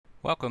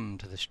Welcome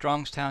to the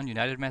Strongstown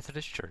United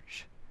Methodist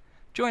Church.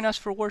 Join us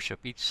for worship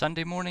each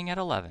Sunday morning at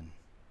 11.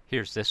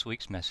 Here's this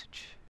week's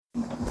message.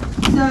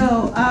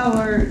 So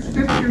our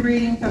scripture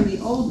reading from the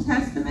Old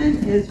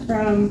Testament is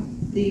from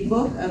the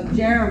book of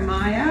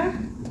Jeremiah.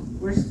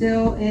 We're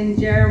still in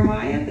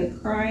Jeremiah, the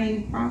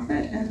crying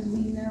prophet as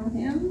we know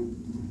him.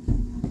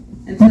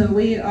 And so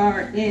we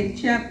are in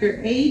chapter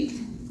 8,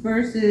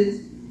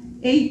 verses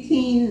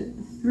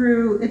 18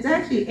 through, it's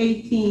actually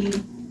 18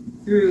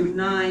 through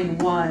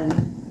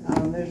 9:1.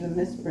 There's a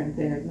misprint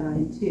there,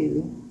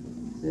 9:2.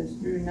 It says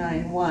through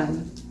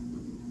 9:1.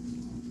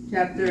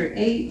 Chapter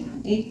 8,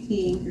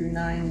 18 through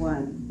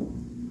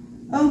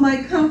 9:1. Oh,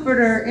 my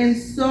comforter, in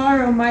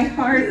sorrow my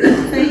heart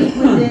is faint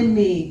within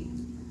me.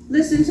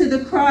 Listen to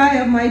the cry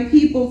of my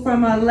people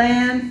from a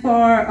land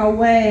far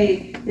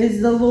away.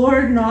 Is the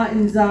Lord not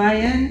in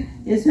Zion?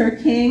 Is her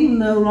king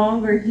no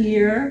longer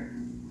here?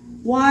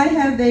 Why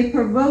have they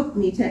provoked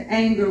me to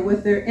anger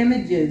with their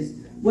images,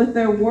 with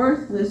their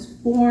worthless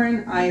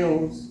foreign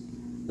idols?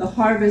 The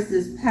harvest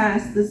is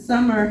past, the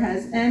summer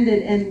has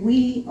ended, and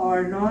we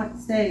are not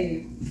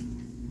saved.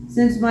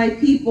 Since my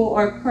people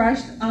are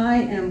crushed, I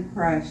am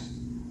crushed.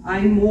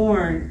 I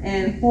mourn,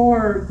 and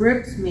horror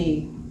grips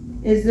me.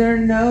 Is there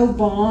no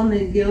balm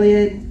in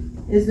Gilead?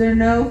 Is there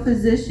no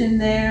physician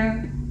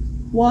there?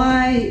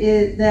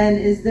 Why then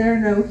is there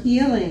no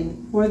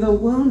healing for the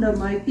wound of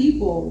my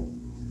people?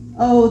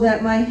 Oh,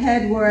 that my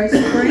head were a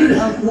spring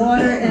of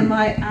water and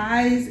my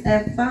eyes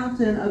a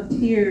fountain of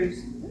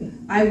tears.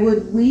 I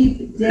would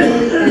weep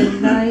day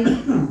and night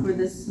for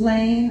the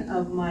slain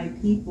of my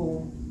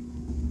people.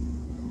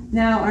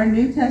 Now, our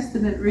New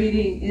Testament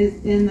reading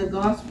is in the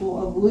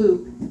Gospel of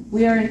Luke.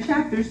 We are in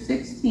chapter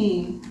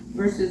 16,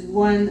 verses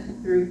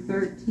 1 through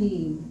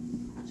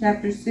 13.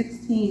 Chapter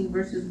 16,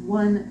 verses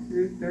 1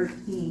 through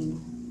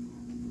 13.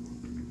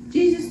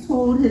 Jesus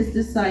told his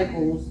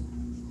disciples,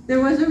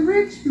 there was a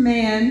rich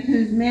man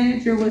whose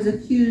manager was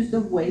accused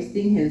of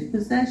wasting his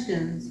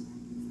possessions.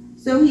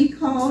 So he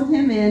called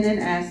him in and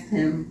asked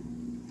him,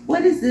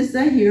 what is this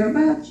I hear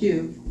about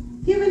you?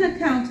 Give an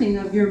accounting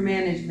of your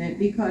management,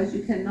 because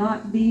you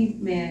cannot be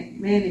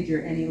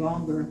manager any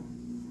longer.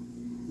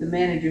 The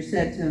manager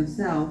said to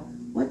himself,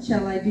 what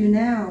shall I do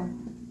now?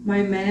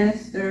 My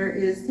master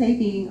is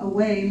taking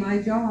away my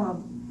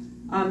job.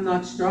 I'm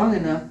not strong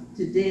enough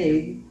to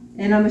dig,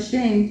 and I'm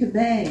ashamed to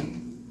beg.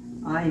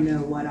 I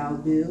know what I'll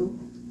do,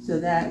 so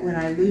that when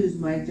I lose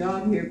my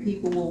job here,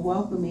 people will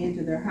welcome me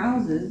into their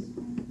houses.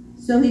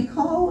 So he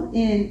called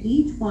in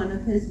each one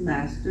of his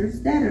master's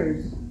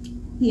debtors.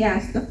 He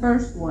asked the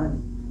first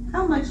one,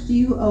 how much do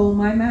you owe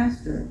my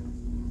master?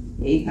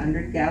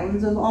 800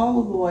 gallons of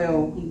olive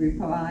oil, he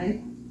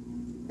replied.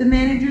 The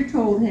manager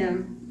told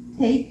him,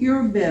 take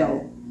your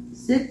bill,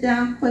 sit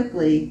down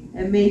quickly,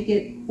 and make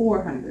it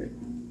 400.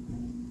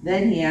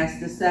 Then he asked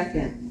the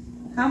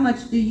second, how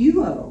much do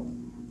you owe?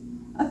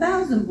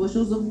 1,000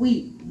 bushels of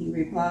wheat, he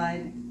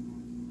replied.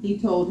 He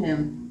told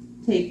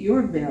him, take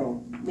your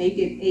bill, make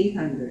it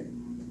 800.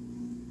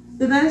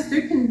 The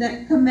master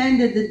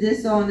commended the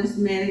dishonest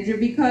manager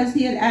because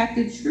he had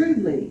acted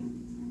shrewdly.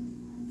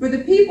 For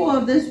the people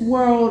of this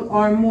world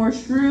are more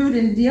shrewd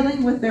in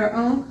dealing with their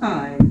own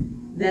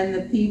kind than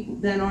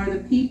are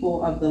the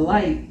people of the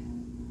light.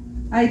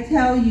 I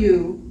tell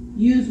you,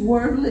 use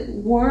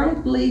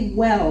worldly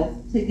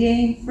wealth to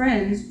gain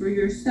friends for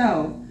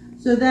yourself,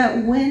 so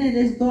that when it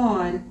is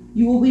gone,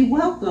 you will be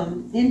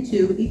welcomed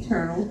into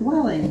eternal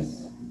dwellings.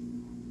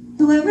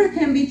 Whoever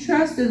can be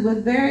trusted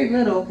with very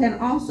little can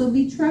also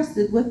be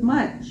trusted with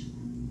much.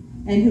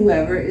 And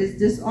whoever is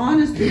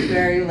dishonest with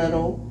very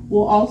little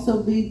will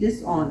also be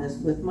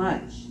dishonest with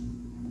much.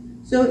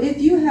 So if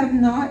you have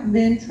not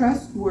been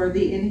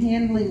trustworthy in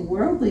handling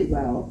worldly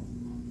wealth,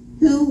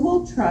 who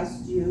will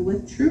trust you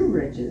with true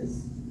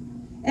riches?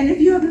 And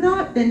if you have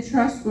not been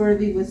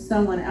trustworthy with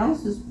someone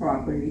else's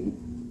property,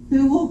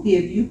 who will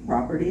give you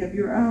property of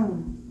your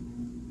own?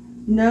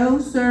 No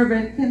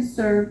servant can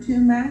serve two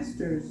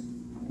masters.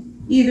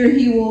 Either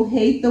he will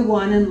hate the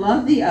one and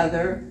love the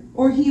other,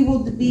 or he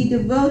will be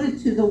devoted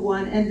to the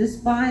one and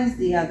despise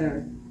the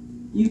other.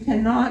 You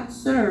cannot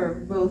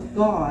serve both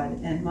God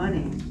and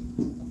money.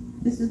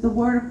 This is the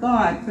word of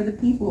God for the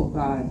people of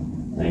God.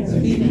 Thanks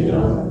be to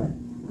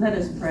God. Let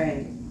us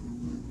pray.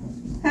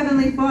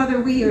 Heavenly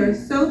Father, we are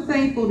so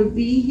thankful to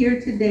be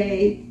here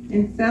today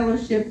in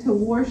fellowship to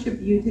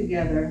worship you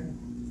together.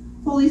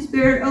 Holy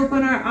Spirit,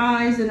 open our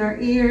eyes and our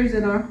ears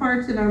and our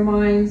hearts and our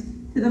minds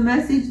to the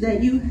message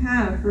that you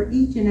have for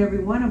each and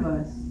every one of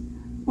us.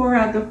 Pour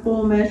out the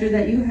full measure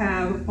that you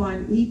have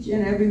upon each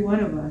and every one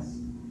of us.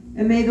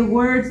 And may the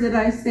words that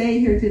I say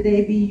here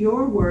today be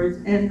your words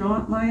and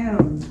not my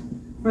own.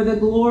 For the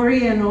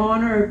glory and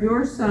honor of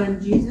your Son,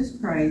 Jesus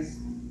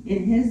Christ.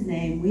 In his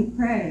name we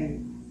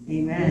pray.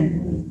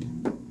 Amen.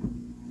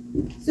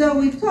 So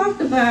we've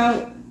talked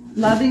about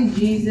loving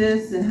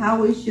Jesus and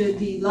how we should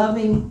be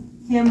loving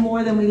him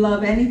more than we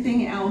love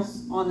anything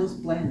else on this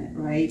planet,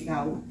 right?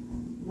 Now,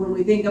 when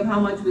we think of how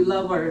much we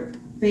love our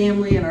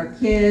family and our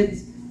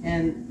kids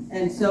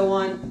and so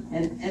on,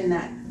 and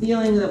that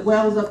feeling that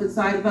wells up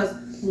inside of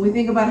us, When we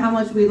think about how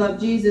much we love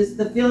Jesus,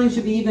 the feeling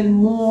should be even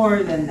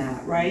more than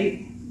that,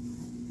 right?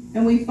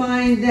 And we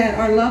find that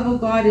our love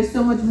of God is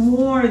so much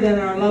more than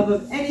our love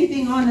of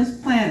anything on this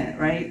planet,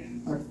 right?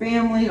 Our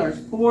family, our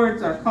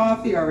sports, our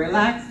coffee, our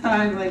relaxed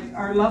time. Like,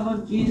 our love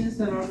of Jesus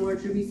and our Lord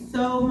should be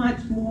so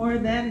much more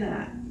than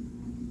that.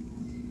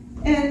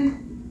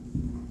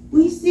 And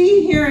we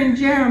see here in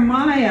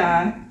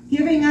Jeremiah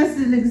giving us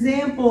an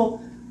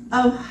example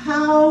of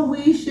how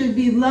we should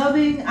be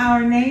loving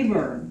our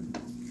neighbor.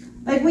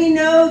 Like, we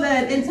know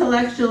that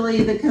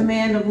intellectually the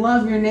command of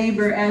love your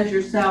neighbor as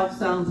yourself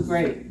sounds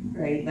great,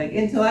 right? Like,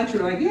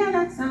 intellectually, like, yeah,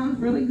 that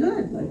sounds really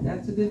good. Like,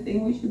 that's a good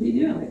thing we should be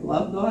doing. Like,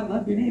 love God,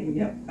 love your neighbor.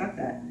 Yep, got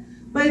that.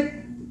 But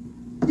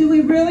do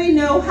we really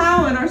know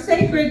how? And our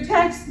sacred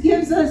text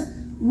gives us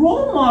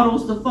role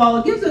models to follow.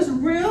 It gives us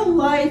real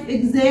life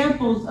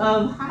examples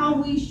of how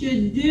we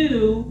should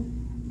do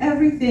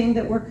everything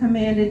that we're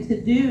commanded to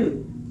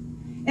do.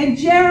 And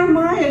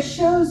Jeremiah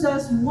shows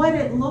us what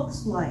it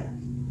looks like.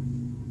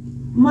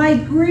 My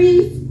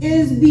grief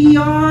is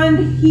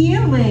beyond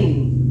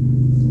healing.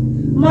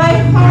 My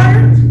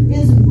heart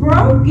is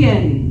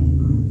broken.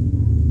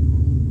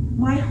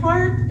 My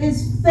heart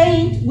is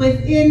faint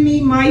within me.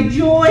 My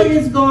joy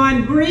is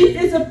gone. Grief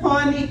is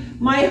upon me.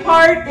 My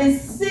heart is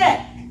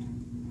sick.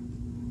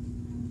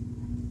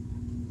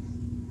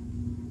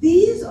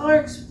 These are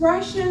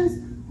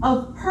expressions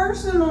of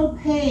personal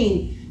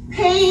pain.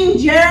 Pain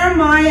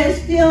Jeremiah is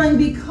feeling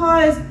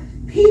because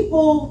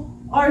people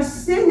are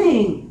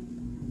sinning.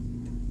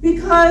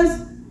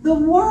 Because the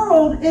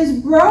world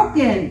is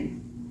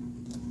broken.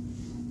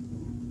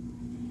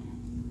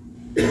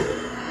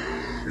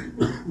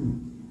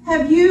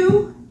 Have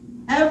you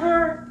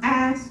ever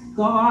asked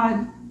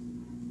God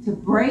to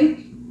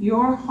break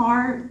your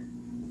heart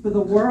for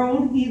the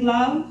world He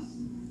loves?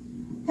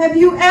 Have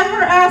you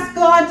ever asked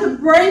God to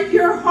break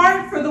your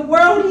heart for the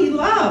world He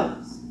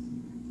loves?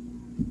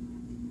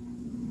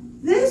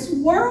 This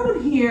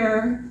world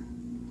here,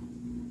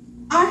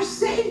 our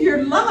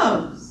Savior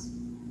loves.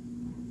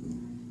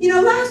 You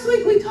know, last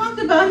week we talked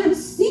about Him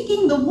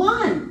seeking the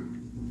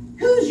one.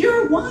 Who's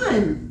your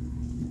one?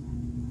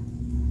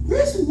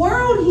 This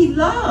world He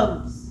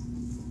loves.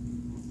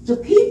 The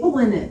people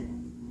in it,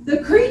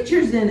 the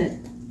creatures in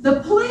it,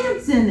 the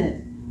plants in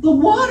it, the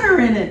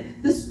water in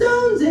it, the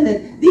stones in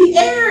it, the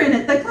air in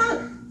it, the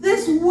cloud.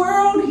 This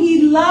world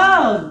He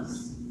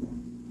loves.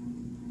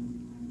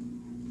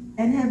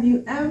 And have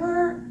you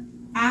ever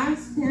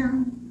asked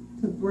Him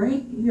to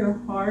break your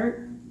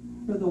heart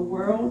for the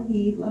world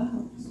He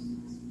loves?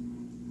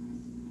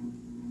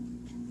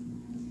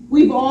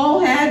 We've all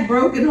had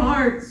broken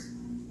hearts,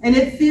 and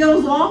it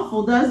feels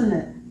awful, doesn't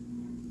it?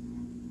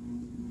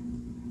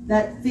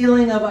 That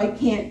feeling of I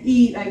can't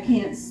eat, I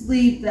can't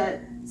sleep,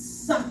 that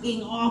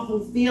sucking,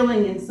 awful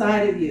feeling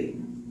inside of you.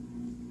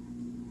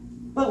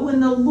 But when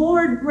the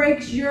Lord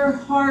breaks your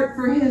heart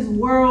for His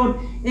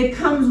world, it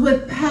comes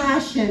with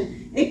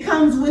passion, it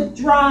comes with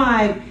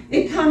drive,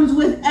 it comes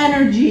with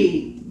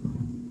energy.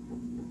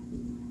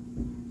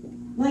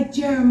 Like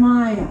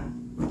Jeremiah,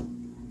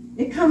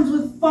 it comes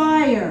with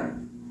fire.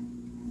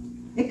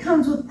 It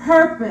comes with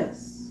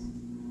purpose.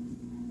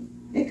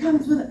 It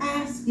comes with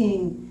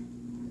asking,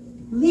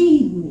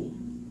 lead me.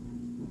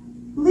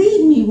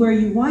 Lead me where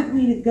you want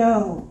me to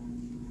go.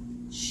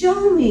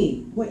 Show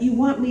me what you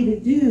want me to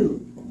do.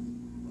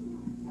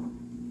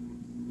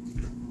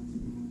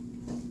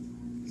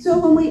 So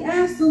when we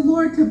ask the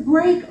Lord to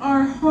break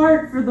our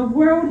heart for the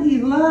world He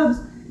loves,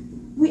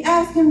 we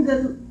ask Him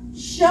to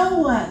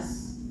show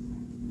us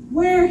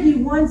where He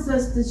wants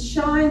us to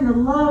shine the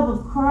love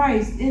of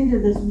Christ into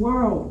this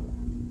world.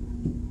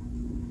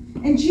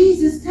 And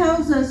Jesus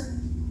tells us,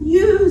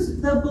 use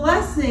the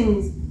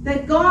blessings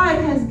that God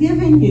has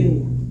given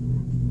you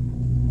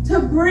to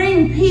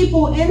bring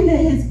people into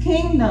His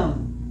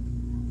kingdom.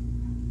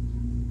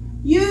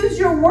 Use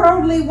your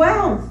worldly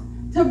wealth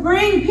to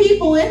bring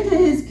people into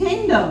His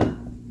kingdom.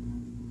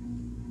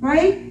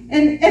 Right?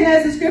 And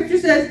as the scripture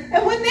says,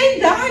 and when they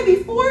die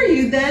before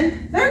you,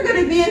 then they're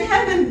going to be in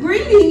heaven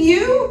greeting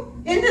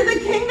you into the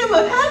kingdom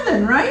of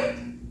heaven, right?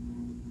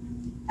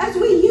 As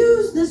we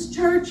use this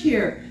church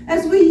here,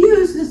 as we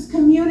use this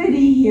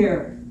community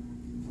here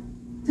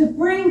to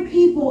bring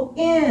people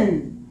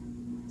in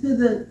to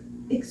the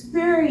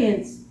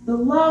experience, the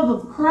love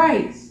of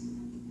Christ.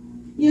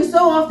 You know,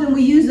 so often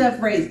we use that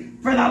phrase,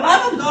 for the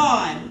love of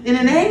God, in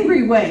an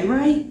angry way,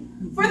 right?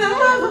 For the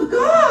love of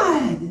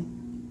God,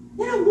 in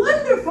a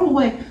wonderful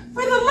way.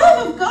 For the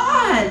love of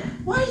God,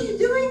 why are you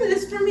doing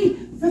this for me?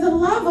 For the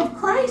love of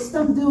Christ,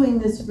 I'm doing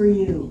this for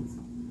you.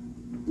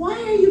 Why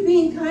are you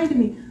being kind to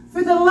me?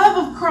 For the love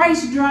of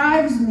Christ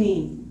drives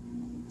me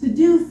to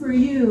do for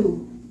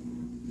you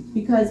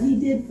because He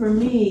did for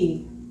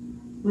me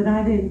what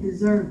I didn't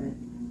deserve it,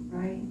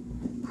 right?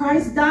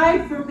 Christ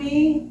died for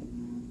me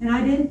and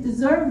I didn't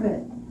deserve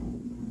it.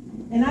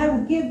 And I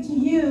will give to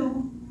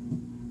you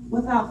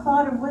without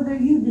thought of whether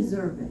you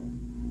deserve it,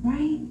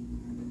 right?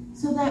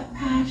 So that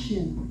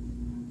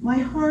passion, my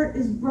heart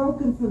is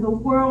broken for the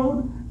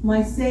world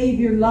my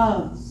Savior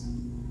loves.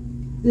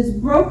 this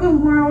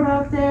broken world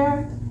out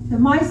there that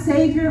my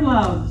Savior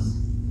loves.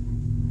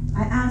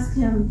 I ask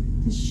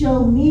him to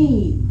show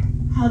me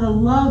how to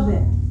love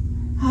it,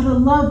 how to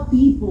love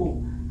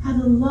people, how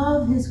to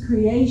love his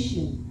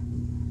creation.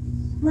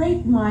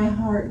 Break my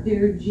heart,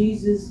 dear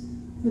Jesus,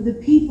 for the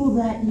people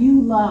that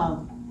you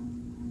love,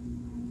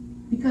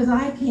 because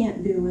I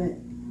can't do it.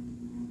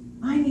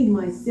 I need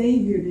my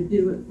Savior to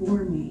do it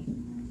for me.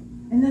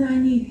 And then I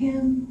need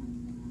him,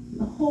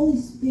 the Holy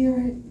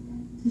Spirit,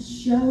 to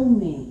show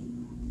me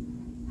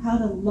how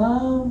to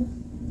love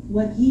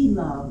what he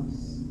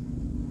loves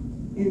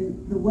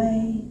in the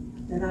way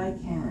that I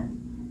can,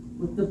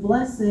 with the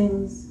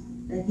blessings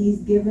that he's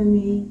given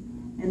me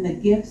and the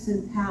gifts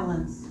and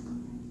talents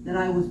that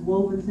I was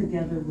woven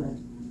together with.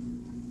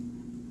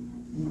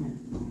 Amen.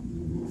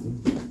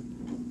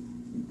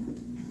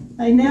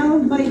 I now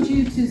invite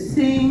you to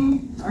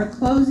sing our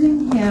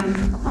closing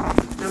hymn,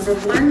 number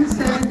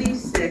 170.